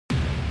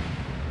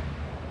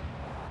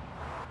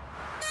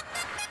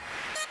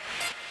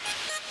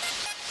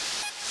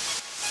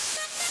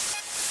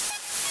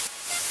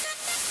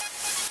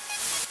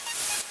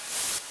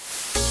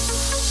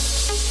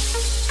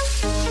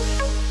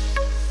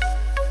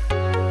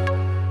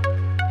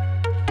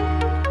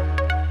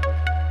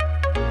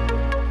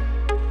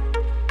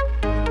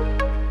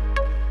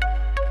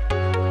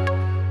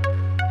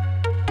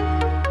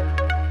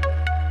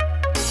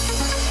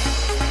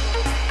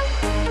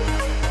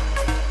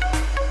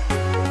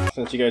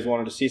since you guys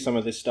wanted to see some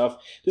of this stuff.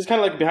 This is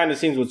kind of like behind the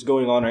scenes what's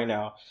going on right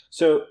now.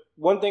 So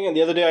one thing,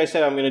 the other day I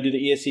said I'm going to do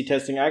the ESC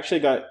testing. I actually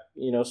got,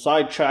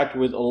 sidetracked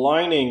with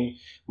aligning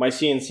my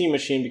CNC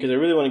machine because I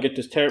really want to get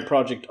this turret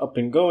project up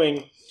and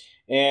going.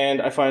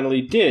 And I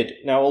finally did.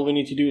 Now all we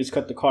need to do is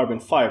cut the carbon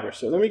fiber.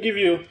 So let me give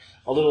you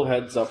a little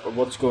heads up of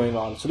what's going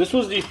on. So this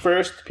was the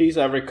first piece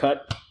I ever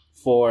cut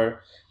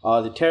for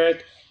the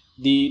turret.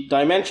 The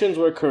dimensions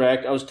were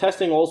correct. I was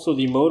testing also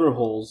the motor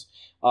holes.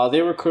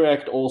 They were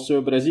correct also.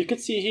 But as you can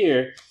see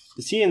here,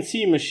 the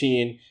CNC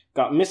machine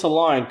got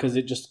misaligned because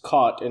it just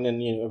caught, and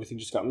then everything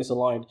just got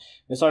misaligned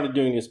and started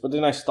doing this. But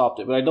then I stopped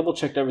it. But I double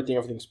checked everything.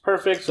 Everything's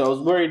perfect. So I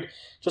was worried,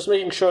 just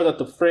making sure that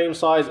the frame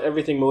size,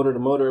 everything motor to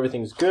motor,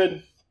 everything's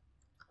good.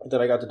 That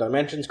I got the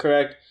dimensions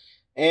correct,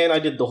 and I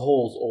did the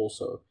holes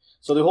also.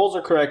 So the holes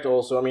are correct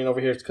also. I mean,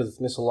 over here it's because it's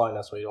misaligned,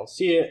 that's why you don't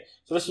see it.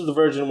 So this is the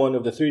version 1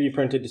 of the 3D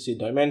printed to see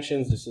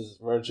dimensions. This is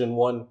version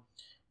 1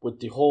 with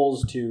the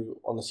holes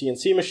on the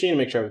CNC machine to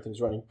make sure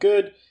everything's running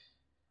good.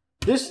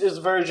 This is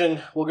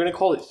version, we're going to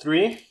call it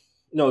 3.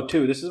 No,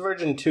 2. This is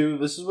version 2.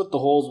 This is with the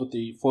holes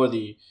for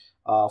the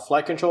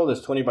flight control.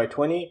 There's 20 by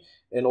 20.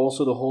 And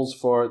also the holes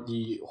for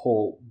the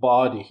whole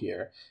body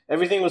here.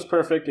 Everything was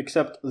perfect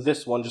except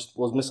this one just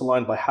was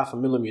misaligned by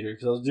 0.5 millimeter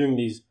because I was doing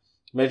these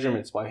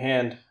measurements by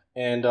hand.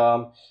 And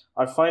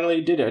I finally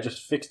did it. I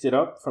just fixed it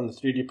up from the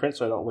 3D print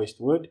so I don't waste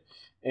wood.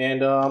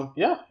 And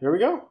yeah, here we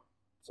go.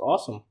 It's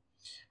awesome.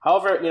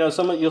 However,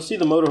 you'll see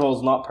the motor hole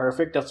is not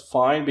perfect. That's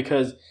fine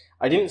because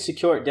I didn't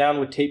secure it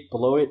down with tape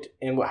below it.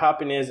 And what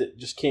happened is it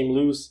just came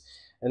loose.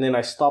 And then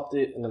I stopped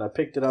it, and then I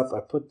picked it up, I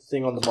put the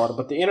thing on the bottom.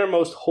 But the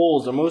innermost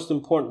holes, the most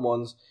important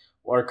ones,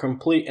 are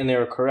complete and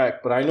they're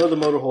correct. But I know the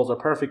motor holes are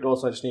perfect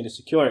also, I just need to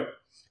secure it.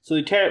 So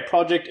the turret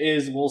project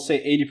is, we'll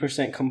say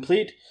 80%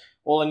 complete.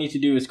 All I need to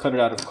do is cut it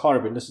out of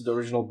carbon. This is the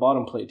original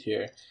bottom plate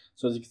here.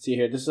 So as you can see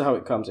here, this is how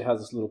it comes. It has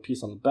this little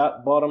piece on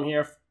the bottom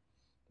here.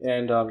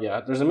 And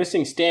yeah, there's a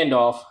missing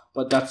standoff,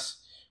 but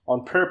that's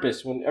on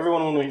purpose. When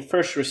we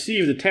first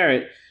received the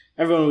turret,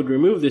 everyone would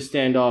remove this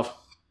standoff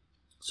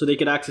so they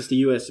could access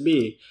the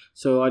USB.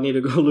 So I need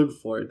to go look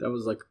for it. That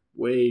was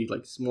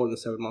more than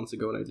 7 months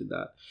ago when I did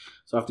that.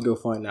 So I have to go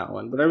find that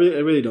one. But I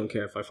really don't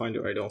care if I find it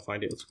or I don't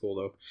find it. It's cool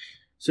though.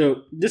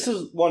 So this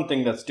is one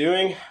thing that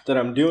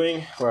I'm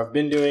doing, or I've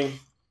been doing.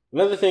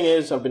 Another thing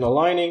is I've been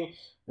aligning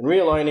and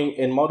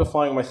realigning and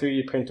modifying my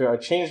 3D printer. I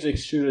changed the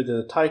extruder to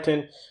the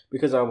Titan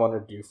because I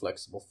wanted to do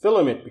flexible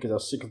filament because I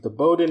was sick of the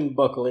Bowden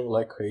buckling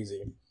like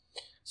crazy.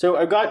 So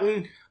I've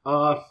gotten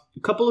a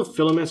couple of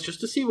filaments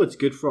just to see what's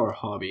good for our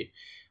hobby.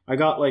 I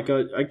got like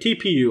a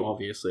TPU,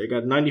 obviously. I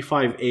got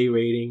 95A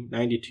rating,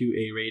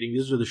 92A rating.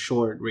 These are the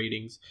short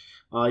ratings.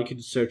 You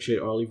can search it,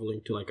 or I'll leave a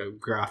link to like a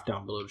graph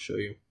down below to show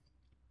you.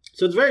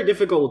 So it's very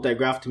difficult with that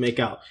graph to make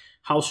out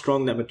how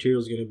strong that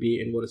material is going to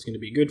be and what it's going to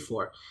be good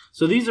for.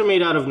 So these are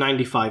made out of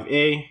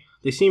 95A.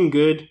 They seem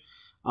good.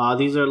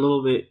 These are a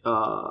little bit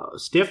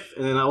stiff.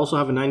 And then I also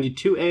have a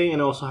 92A,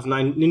 and I also have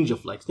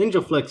Ninjaflex.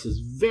 Ninjaflex is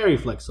very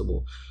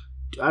flexible.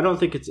 I don't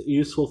think it's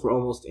useful for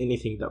almost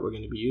anything that we're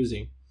going to be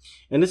using.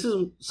 And this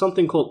is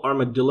something called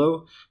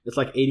Armadillo. It's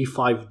like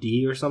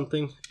 85D or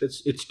something.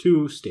 It's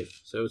too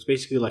stiff. So it's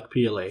basically like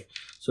PLA.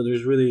 So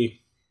there's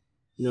really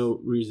no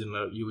reason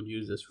that you would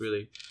use this,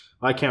 really.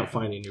 I can't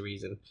find any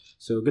reason.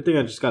 So good thing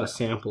I just got a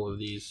sample of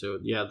these. So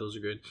yeah, those are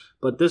good.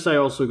 But this I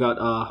also got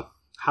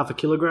 0.5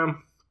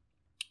 kilogram.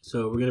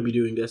 So we're going to be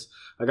doing this.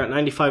 I got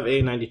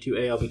 95A,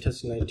 92A. I'll be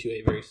testing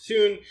 92A very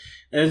soon.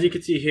 And as you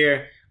can see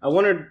here, I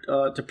wanted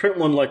to print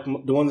one like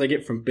the ones I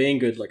get from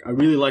Banggood. Like, I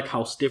really like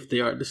how stiff they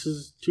are. This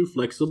is too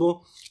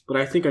flexible, but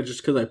I think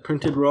because I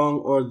printed wrong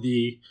or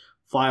the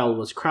file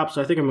was crap,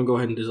 so I think I'm going to go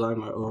ahead and design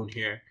my own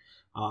here.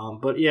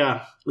 But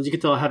yeah, as you can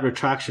tell, I had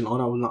retraction on.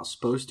 I was not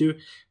supposed to,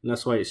 and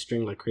that's why it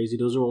stringed like crazy.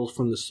 Those are all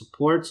from the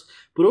supports.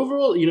 But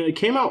overall, it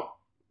came out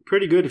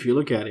pretty good if you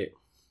look at it.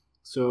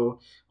 So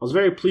I was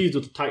very pleased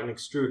with the Titan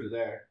extruder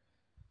there.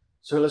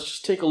 So let's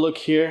just take a look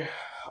here.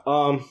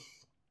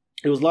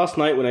 It was last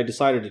night when I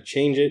decided to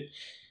change it,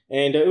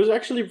 and it was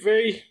actually a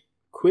very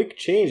quick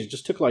change. It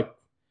just took like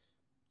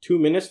 2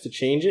 minutes to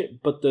change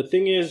it, but the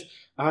thing is,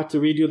 I had to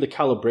redo the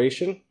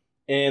calibration,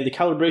 and the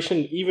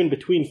calibration even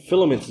between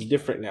filaments is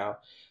different now.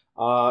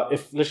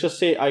 If, let's just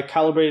say I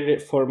calibrated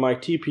it for my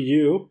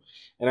TPU,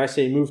 and I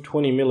say move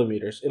 20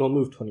 millimeters, it'll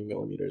move 20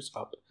 millimeters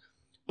up.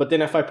 But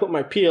then if I put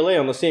my PLA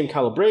on the same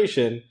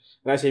calibration,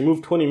 and I say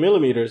move 20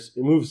 millimeters,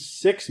 it moves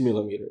 6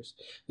 millimeters.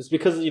 It's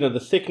because, the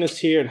thickness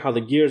here and how the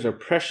gears are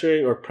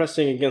pressuring or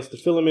pressing against the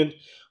filament,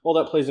 all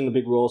that plays in a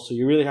big role. So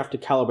you really have to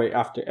calibrate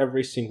after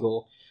every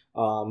single,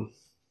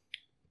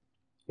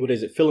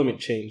 filament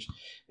change.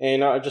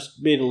 And I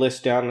just made a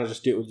list down and I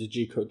just do it with the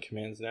G-code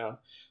commands now.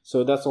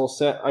 So that's all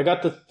set. I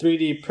got the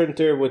 3D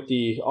printer with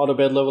the auto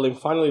bed leveling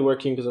finally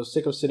working because I was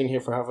sick of sitting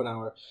here for half an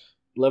hour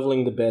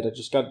leveling the bed. I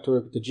just got to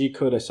work with the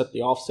G-code. I set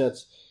the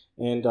offsets.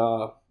 And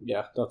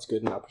yeah, that's good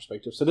in that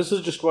perspective. So this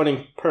is just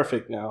running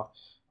perfect now.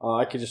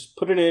 I can just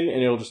put it in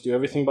and it'll just do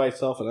everything by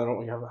itself, and I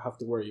don't have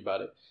to worry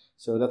about it.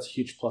 So that's a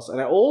huge plus.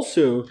 And I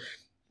also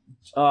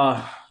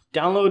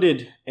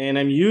downloaded and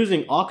I'm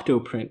using Octo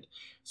Print.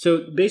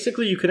 So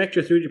basically you connect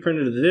your 3D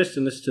printer to this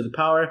and this to the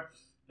power.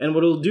 And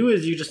what it'll do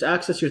is you just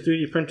access your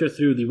 3D printer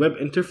through the web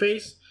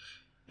interface.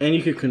 And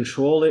you can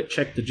control it,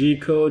 check the G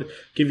code,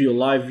 give you a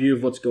live view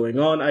of what's going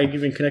on. I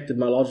even connected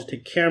my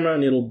Logitech camera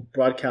and it'll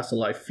broadcast a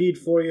live feed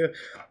for you.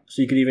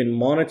 So you can even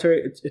monitor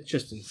it. It's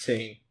just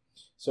insane.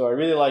 So I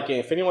really like it.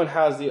 If anyone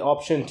has the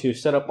option to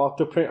set up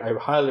Octo Print, I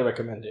highly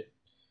recommend it.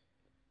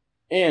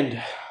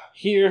 And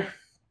here,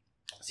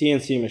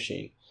 CNC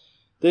machine.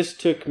 This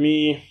took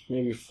me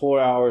maybe 4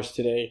 hours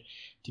today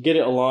to get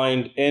it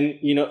aligned, and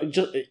you know,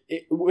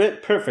 it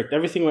went perfect.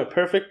 Everything went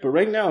perfect, but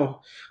right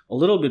now, a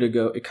little bit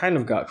ago, it kind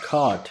of got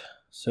caught.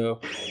 So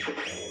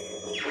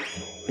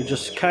it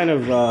just kind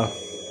of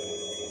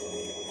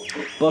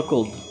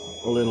buckled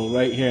a little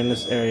right here in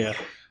this area.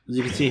 As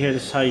you can see here,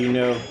 this is how you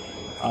know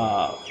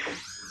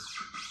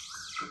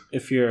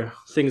if your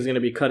thing is going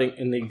to be cutting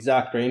in the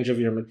exact range of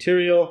your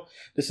material.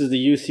 This is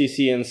the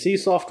CNC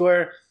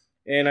software,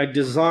 and I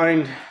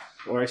designed,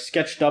 or I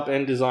sketched up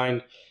and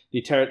designed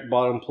the turret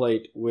bottom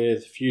plate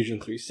with Fusion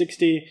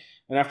 360,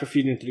 and after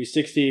Fusion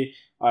 360,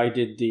 I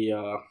did the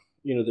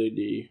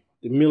the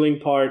milling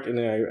part, and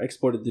then I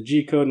exported the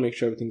G code, make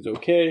sure everything's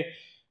okay,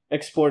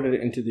 exported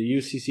it into the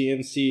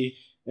CNC,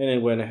 and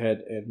then went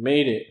ahead and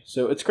made it.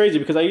 So it's crazy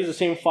because I use the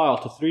same file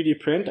to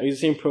 3D print. I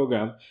use the same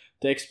program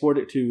to export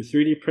it to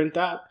 3D print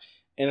that,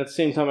 and at the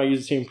same time I use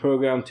the same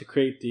program to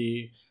create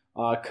the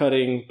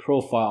cutting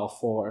profile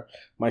for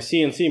my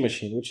CNC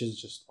machine, which is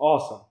just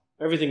awesome.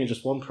 Everything in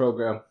just one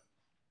program.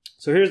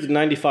 So here's the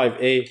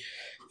 95A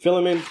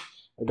filament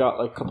I got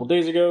like a couple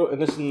days ago,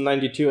 and this is the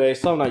 92A.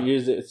 Still not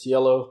used it. It's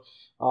yellow.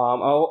 I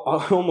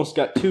almost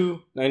got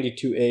two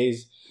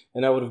 92As,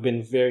 and I would have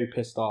been very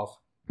pissed off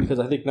because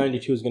I think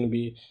 92 is going to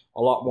be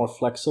a lot more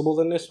flexible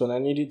than this one. I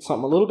needed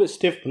something a little bit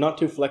stiff, but not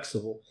too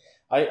flexible.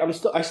 I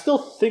still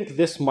think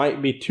this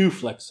might be too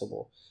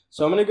flexible.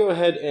 So I'm going to go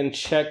ahead and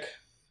check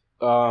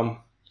a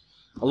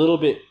little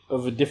bit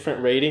of a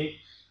different rating,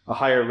 a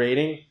higher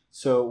rating.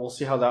 So we'll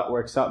see how that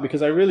works out,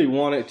 because I really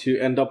want it to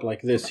end up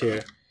like this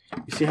here.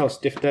 You see how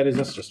stiff that is?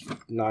 That's just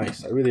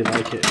nice. I really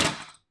like it.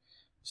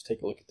 Let's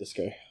take a look at this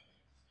guy.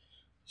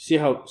 See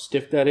how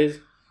stiff that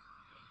is?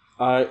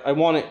 I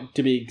want it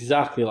to be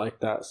exactly like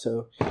that.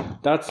 So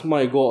that's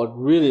my goal. I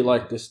really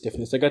like this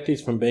stiffness. I got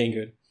these from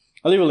Banggood.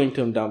 I'll leave a link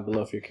to them down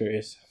below if you're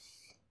curious.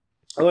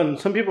 Oh, and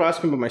some people are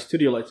asking about my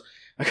studio lights.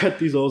 I got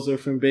these also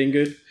from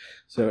Banggood.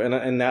 So,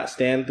 and that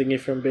stand thingy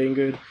from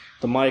Banggood.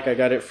 The mic, I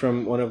got it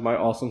from one of my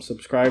awesome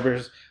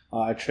subscribers.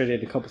 I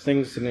traded a couple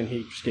things, and then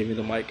he just gave me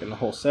the mic and the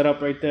whole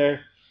setup right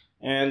there.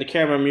 And the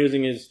camera I'm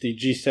using is the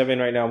G7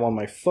 right now. I'm on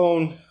my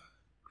phone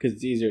because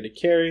it's easier to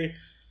carry.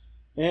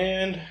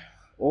 And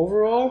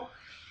overall,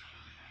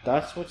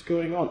 that's what's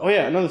going on. Oh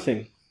yeah, another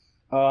thing.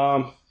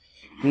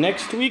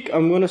 Next week,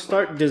 I'm going to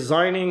start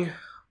designing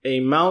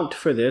a mount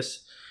for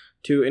this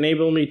to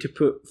enable me to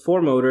put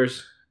 4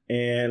 motors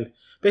and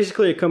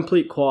basically a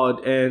complete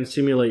quad and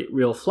simulate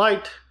real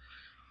flight,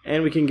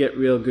 and we can get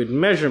real good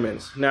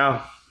measurements.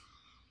 Now,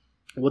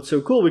 what's so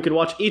cool, we could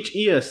watch each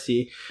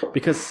ESC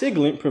because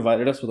Siglent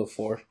provided us with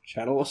a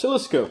 4-channel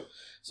oscilloscope.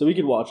 So we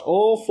could watch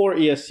all 4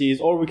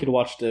 ESCs, or we could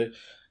watch the,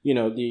 you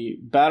know, the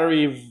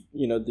battery,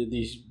 you know,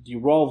 the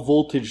raw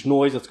voltage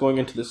noise that's going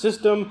into the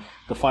system,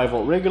 the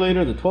 5-volt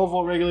regulator, the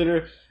 12-volt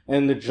regulator,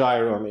 and the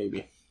gyro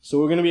maybe. So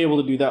we're going to be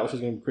able to do that, which is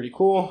going to be pretty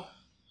cool.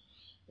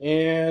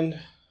 And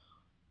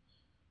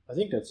I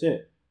think that's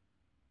it.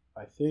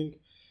 I think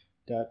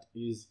that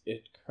is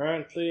it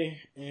currently,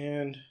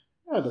 and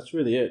yeah, that's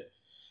really it.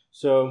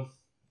 So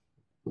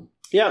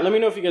yeah, let me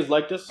know if you guys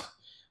like this.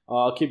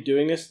 I'll keep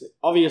doing this.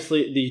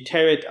 Obviously, the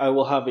turret, I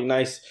will have a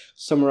nice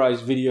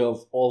summarized video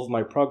of all of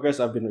my progress.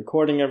 I've been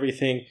recording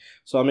everything,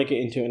 so I'll make it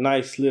into a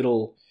nice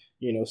little,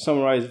 you know,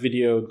 summarized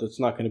video that's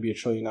not going to be 1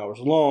 trillion hours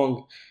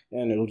long,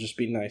 and it'll just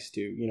be nice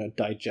to, you know,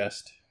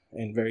 digest.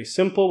 And very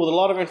simple with a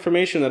lot of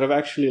information that I've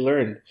actually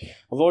learned.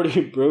 I've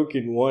already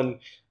broken one,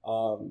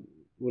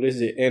 what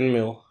is it, end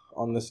mill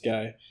on this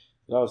guy.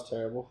 That was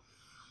terrible.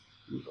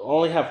 You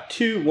only have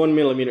 2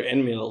 1mm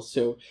end mills,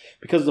 so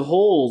because the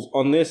holes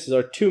on this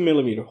are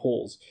 2mm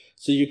holes,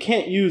 so you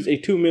can't use a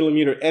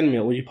 2mm end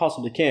mill. Well, you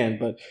possibly can,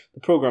 but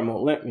the program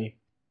won't let me.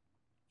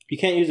 You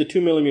can't use a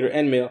 2mm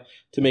end mill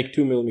to make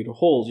 2mm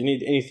holes. You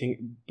need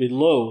anything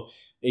below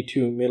a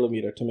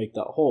 2mm to make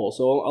that hole.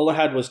 So all I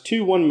had was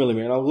 2 1mm,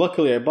 and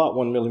luckily I bought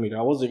 1mm.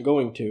 I wasn't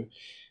going to,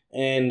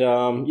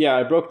 and yeah,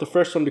 I broke the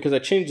first one because I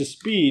changed the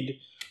speed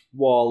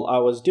while I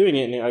was doing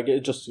it, and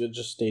it just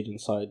stayed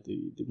inside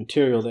the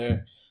material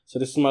there. So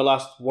this is my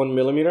last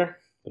 1mm,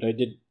 but I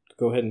did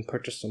go ahead and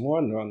purchase some more,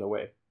 and they're on the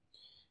way.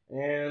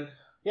 And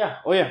yeah,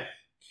 oh yeah.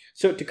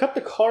 So to cut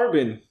the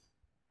carbon,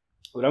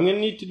 what I'm going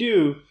to need to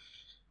do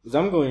is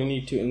I'm going to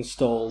need to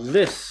install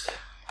this.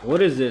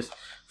 What is this?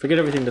 Forget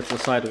everything that's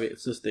inside of it.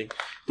 It's this thing.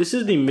 This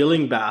is the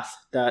milling bath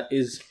that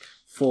is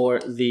for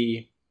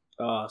the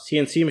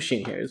CNC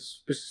machine here.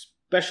 It's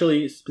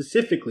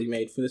specifically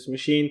made for this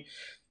machine,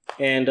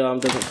 and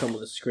doesn't come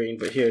with a screen,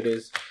 but here it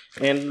is.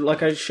 And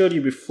like I showed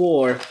you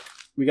before,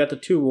 we got the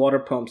 2 water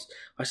pumps.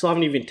 I still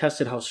haven't even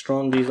tested how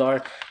strong these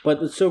are,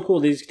 but it's so cool.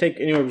 These take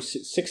anywhere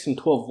between 6 and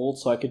 12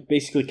 volts, so I could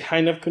basically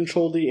kind of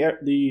control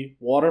the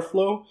water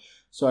flow,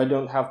 so I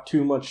don't have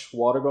too much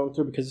water going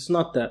through, because it's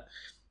not that,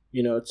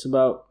 you know, it's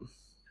about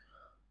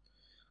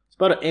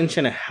 1.5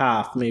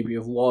 inches maybe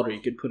of water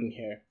you could put in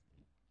here.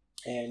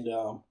 And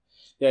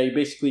yeah, you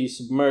basically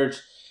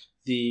submerge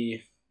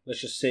the,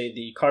 let's just say,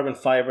 the carbon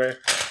fiber,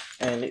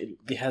 and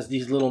it has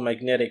these little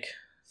magnetic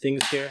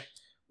things here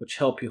which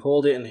help you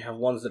hold it, and they have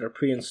ones that are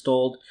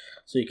pre-installed,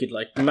 so you could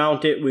like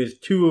mount it with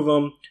 2 of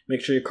them,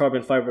 make sure your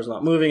carbon fiber is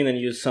not moving, and then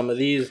use some of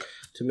these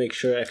to make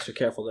sure extra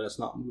careful that it's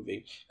not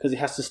moving, because it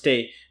has to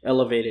stay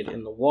elevated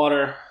in the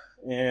water.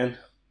 And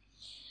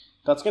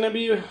that's gonna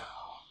be a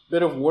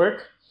bit of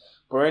work,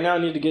 but right now I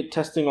need to get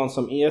testing on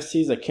some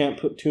ESCs. I can't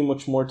put too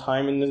much more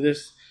time into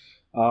this.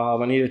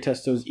 I need to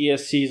test those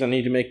ESCs. I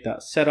need to make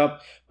that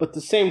setup, but at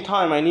the same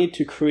time I need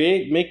to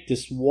make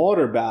this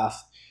water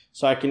bath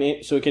so it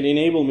can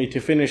enable me to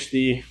finish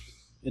the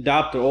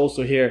adapter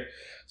also here.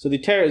 So the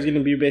Terra is going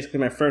to be basically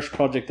my first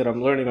project that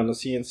I'm learning on the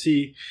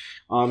CNC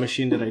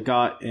machine that I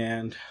got,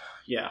 and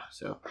yeah,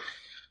 so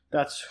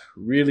that's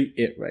really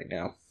it right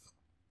now.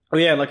 Oh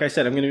yeah, like I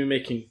said, I'm going to be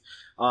making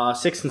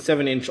 6 and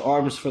 7 inch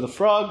arms for the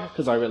frog,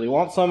 because I really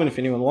want some, and if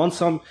anyone wants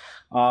some,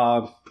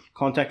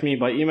 contact me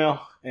by email,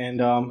 and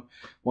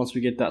once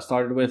we get that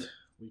started with,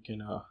 we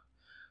can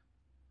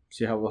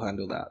see how we'll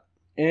handle that.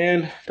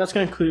 And that's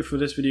going to conclude it for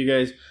this video,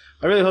 guys.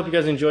 I really hope you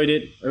guys enjoyed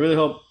it. I really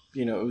hope,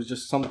 you know, it was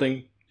just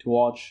something to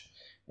watch.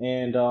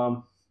 And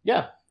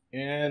yeah,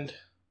 and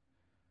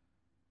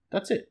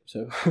that's it.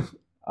 So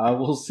I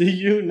will see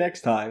you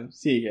next time.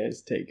 See you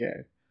guys. Take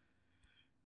care.